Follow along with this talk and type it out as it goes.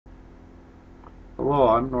Hello,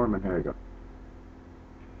 I'm Norman Haga.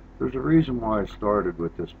 There's a reason why I started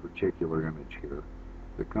with this particular image here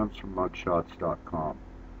that comes from mugshots.com.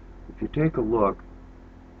 If you take a look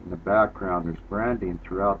in the background, there's branding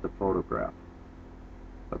throughout the photograph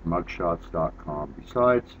of mugshots.com,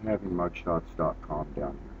 besides having mugshots.com down here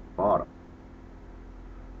at the bottom.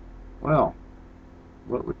 Well,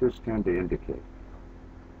 what would this tend to indicate?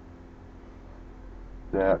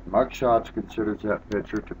 That Mugshots considers that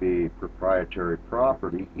picture to be proprietary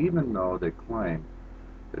property, even though they claim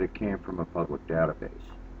that it came from a public database.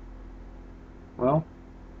 Well,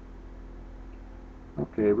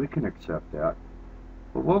 okay, we can accept that.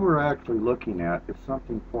 But what we're actually looking at is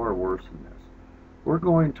something far worse than this. We're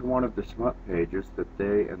going to one of the smut pages that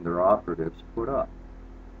they and their operatives put up.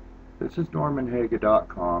 This is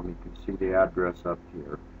normanhaga.com. You can see the address up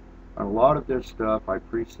here. And a lot of this stuff I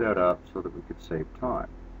preset up so that we could save time.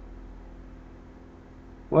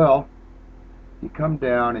 Well, you come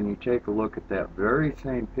down and you take a look at that very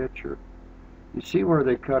same picture. You see where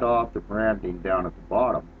they cut off the branding down at the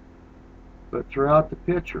bottom. But throughout the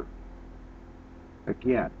picture,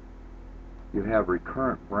 again, you have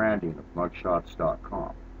recurrent branding of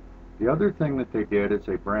mugshots.com. The other thing that they did is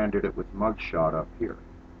they branded it with mugshot up here.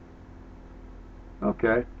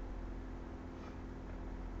 Okay.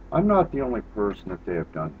 I'm not the only person that they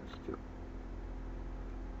have done this to.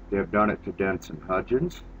 They have done it to Denson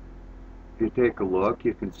Hudgens. If you take a look,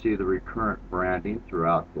 you can see the recurrent branding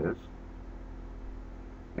throughout this.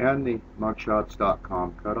 And the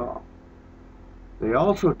mugshots.com cut off. They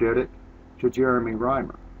also did it to Jeremy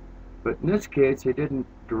Reimer. But in this case, they didn't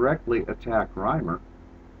directly attack Reimer.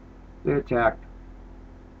 They attacked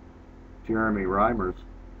Jeremy Reimer's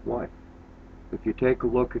wife. If you take a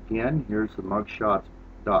look again, here's the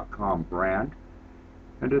mugshots.com brand,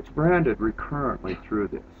 and it's branded recurrently through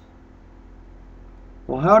this.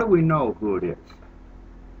 Well, how do we know who it is?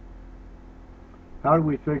 How do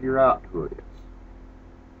we figure out who it is?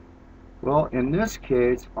 Well, in this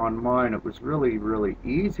case, on mine, it was really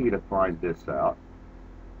easy to find this out,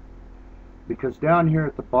 because down here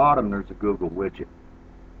at the bottom there's a Google widget.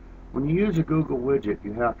 When you use a Google widget,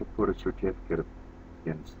 you have to put a certificate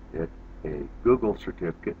in it, a Google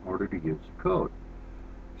certificate, in order to use the code.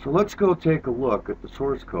 So let's go take a look at the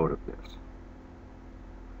source code of this.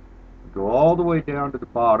 Go all the way down to the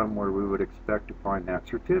bottom where we would expect to find that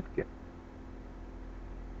certificate.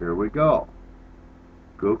 Here we go.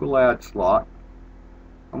 Google ad slot,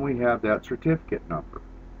 and we have that certificate number.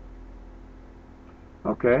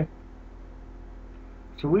 Okay.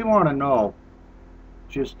 So we want to know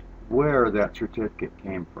just where that certificate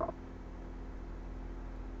came from.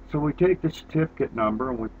 So we take the certificate number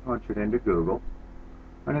and we punch it into Google,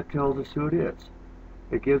 and it tells us who it is.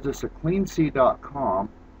 It gives us a cleanc.com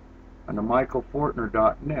and a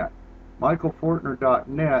michaelfortner.net.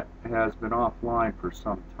 michaelfortner.net has been offline for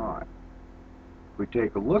some time. If we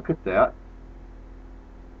take a look at that,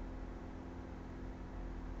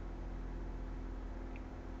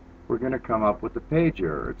 we're going to come up with a page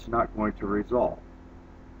error. It's not going to resolve.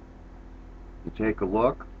 You take a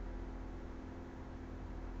look,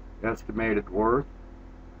 estimated worth,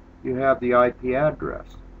 you have the IP address.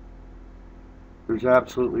 There's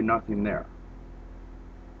absolutely nothing there.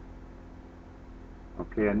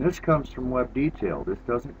 Okay, and this comes from Web Detail. This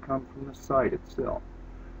doesn't come from the site itself.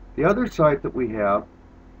 The other site that we have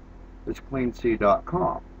is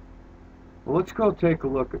cleanc.com. Well, let's go take a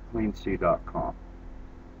look at cleanc.com.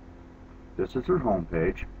 This is their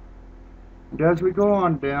homepage. And as we go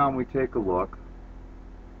on down, we take a look.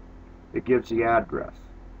 It gives the address.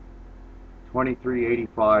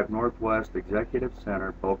 2385 Northwest Executive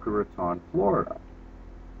Center, Boca Raton, Florida.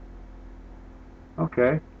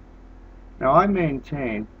 Okay. Now I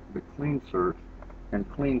maintain that CleanSearch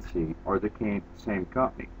and CleanC are the same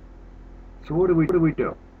company. So what do we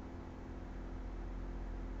do?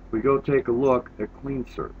 We go take a look at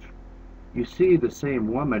CleanSearch. You see the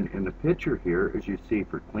same woman in the picture here as you see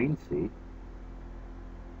for CleanC.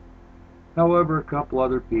 However, a couple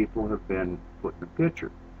other people have been put in the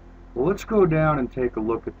picture. Well, let's go down and take a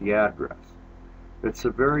look at the address. It's the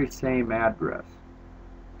very same address.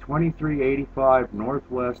 2385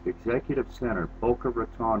 Northwest Executive Center, Boca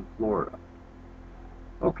Raton, Florida.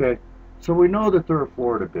 Okay, so we know that they're a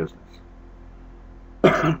Florida business.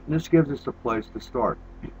 This gives us a place to start.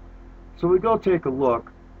 So we go take a look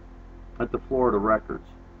at the Florida records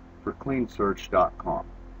for cleansearch.com.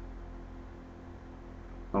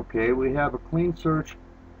 Okay, we have a CleanSearch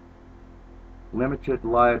Limited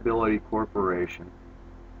Liability Corporation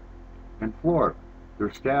in Florida.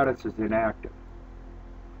 Their status is inactive.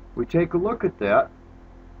 We take a look at that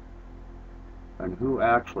and who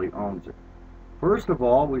actually owns it. First of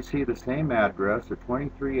all, we see the same address at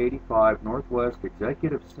 2385 Northwest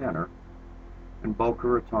Executive Center in Boca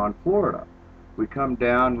Raton, Florida. We come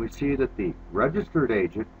down, we see that the registered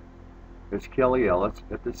agent is Kelly Ellis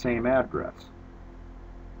at the same address.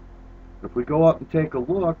 If we go up and take a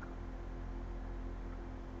look,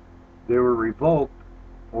 they were revoked,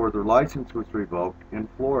 or their license was revoked in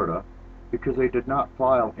Florida because they did not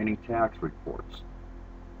file any tax reports.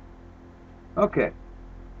 Okay,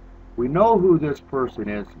 we know who this person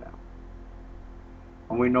is now,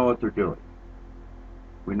 and we know what they're doing.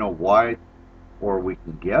 We know why, or we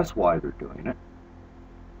can guess why they're doing it.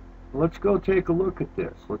 Let's go take a look at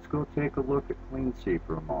this. Let's go take a look at CleanSea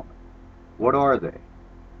for a moment. What are they?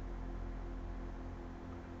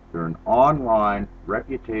 They're an online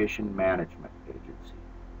reputation management agency.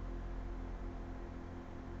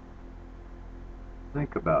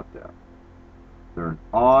 Think about that. They're an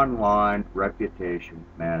online reputation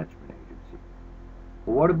management agency.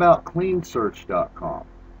 Well, what about cleansearch.com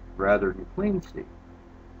rather than CleanSea?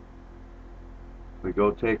 We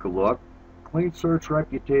go take a look. CleanSearch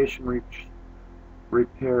Reputation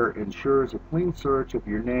Repair ensures a clean search of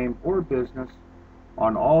your name or business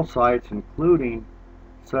on all sites, including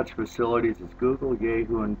such facilities as Google,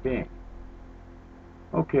 Yahoo, and Bing.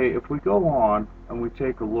 Okay, if we go on and we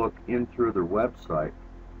take a look in through their website,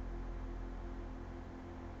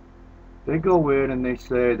 they go in and they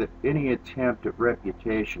say that any attempt at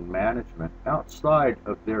reputation management outside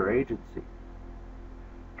of their agency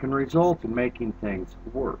can result in making things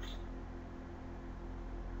worse.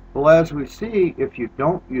 Well, as we see, if you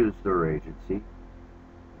don't use their agency,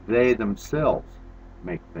 they themselves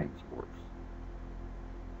make things worse.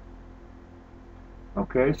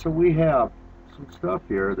 Okay, so we have some stuff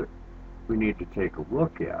here that we need to take a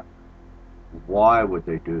look at. Why would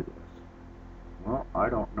they do this? Well, I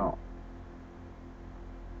don't know.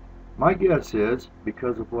 My guess is,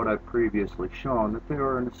 because of what I've previously shown, that they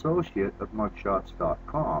are an associate of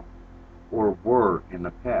mugshots.com, or were in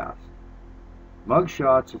the past.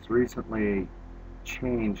 Mugshots has recently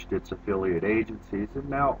changed its affiliate agencies and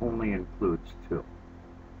now only includes 2.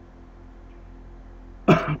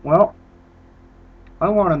 Well, I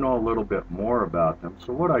want to know a little bit more about them,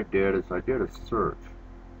 so what I did is I did a search.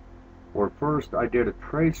 Or first I did a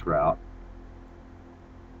trace route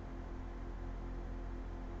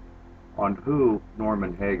on who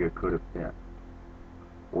Norman Haga could have been,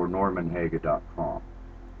 or normanhaga.com.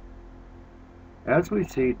 As we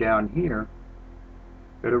see down here,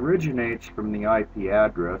 it originates from the IP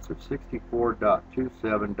address of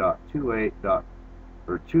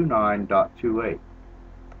 64.27.28.29.28.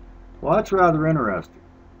 Well, that's rather interesting.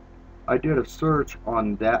 I did a search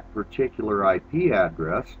on that particular IP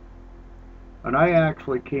address, and I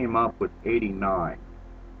actually came up with 89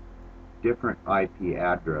 different IP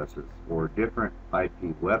addresses or different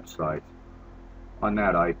IP websites on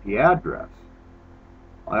that IP address.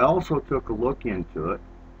 I also took a look into it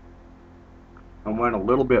and went a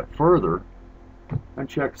little bit further and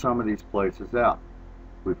checked some of these places out.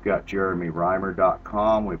 We've got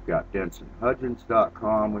jeremyreimer.com, we've got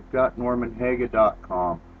densonhudgens.com, we've got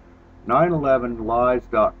normanhaga.com,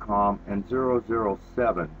 911lies.com, and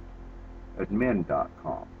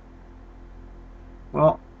 007admin.com.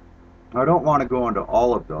 Well, I don't want to go into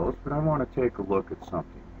all of those, but I want to take a look at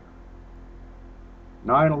something here.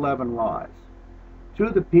 9/11 lies. To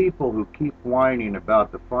the people who keep whining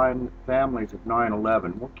about the families of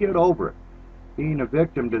 9/11, well, get over it. Being a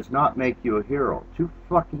victim does not make you a hero. Too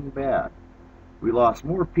fucking bad. We lost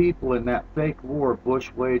more people in that fake war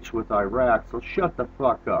Bush waged with Iraq, so shut the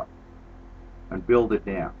fuck up and build it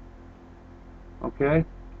down. Okay?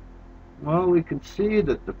 Well, we can see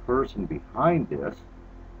that the person behind this,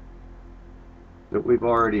 that we've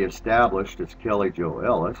already established as Kelly Jo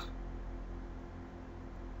Ellis,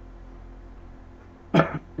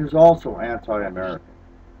 is also anti-American.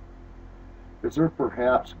 Is there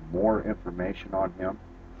perhaps more information on him?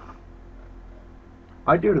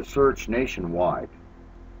 I did a search nationwide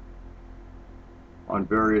on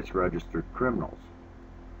various registered criminals.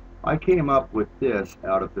 I came up with this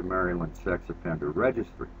out of the Maryland Sex Offender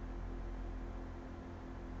Registry.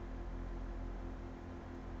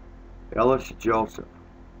 Ellis Joseph.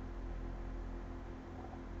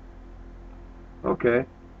 Okay.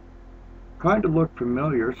 Kind of looked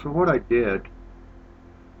familiar, so what I did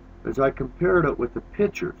is I compared it with the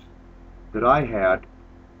pictures that I had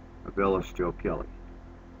of Ellis Joe Kelly.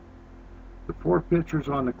 The 4 pictures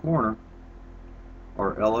on the corner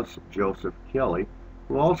are Ellis Joseph Kelly,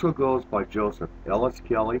 who also goes by Joseph Ellis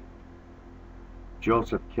Kelly,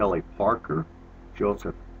 Joseph Kelly Parker,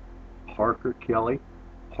 Joseph Parker Kelly,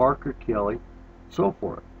 so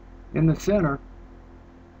forth. In the center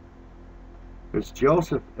It's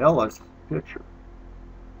Joseph Ellis' picture.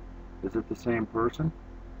 Is it the same person?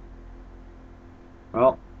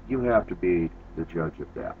 Well, you have to be the judge of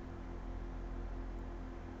that.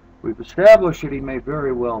 We've established that he may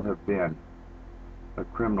very well have been a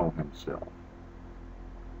criminal himself.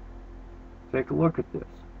 Take a look at this.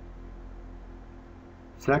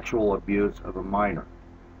 Sexual abuse of a minor,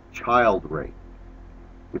 child rape.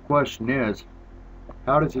 The question is,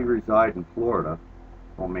 how does he reside in Florida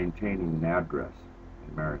while maintaining an address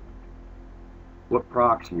in Maryland? What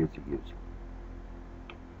proxy is he using?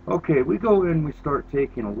 Okay, we go in, we start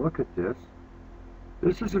taking a look at this.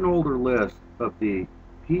 This is an older list of the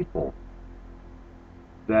people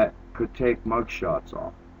that could take mugshots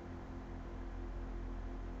off.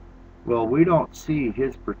 Well, we don't see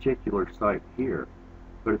his particular site here,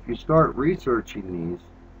 but if you start researching these,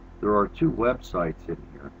 there are 2 websites in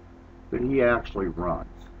here that he actually runs.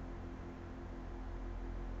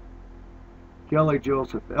 Kelly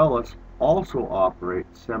Joseph Ellis also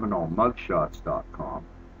operates SeminoleMugshots.com,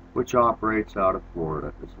 which operates out of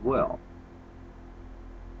Florida as well.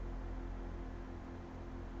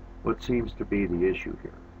 What seems to be the issue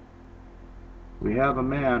here? We have a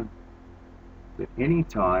man that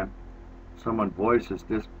anytime someone voices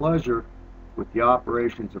displeasure with the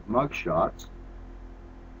operations of mugshots,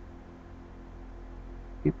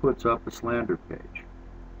 he puts up a slander page.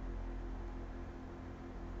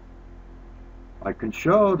 I can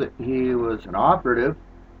show that he was an operative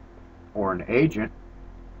or an agent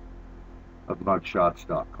of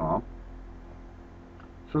mugshots.com.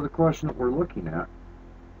 So the question that we're looking at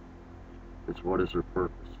is, what is their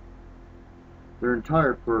purpose? Their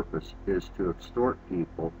entire purpose is to extort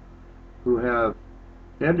people who have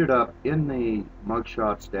ended up in the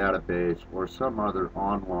mugshots database or some other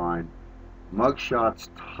online mugshots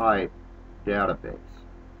type database.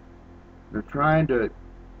 They're trying to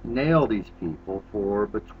nail these people for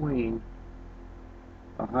between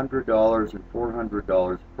 $100 and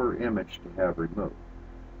 $400 per image to have removed.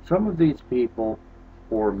 Some of these people,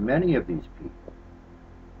 or many of these people,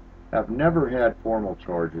 have never had formal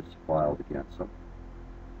charges filed against them.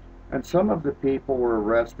 And some of the people were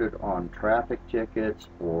arrested on traffic tickets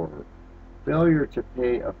or failure to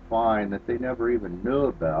pay a fine that they never even knew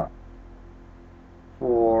about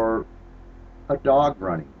for a dog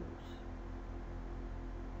running loose.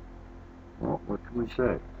 Well, what can we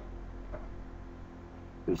say?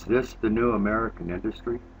 Is this the new American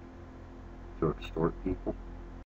industry? To extort people?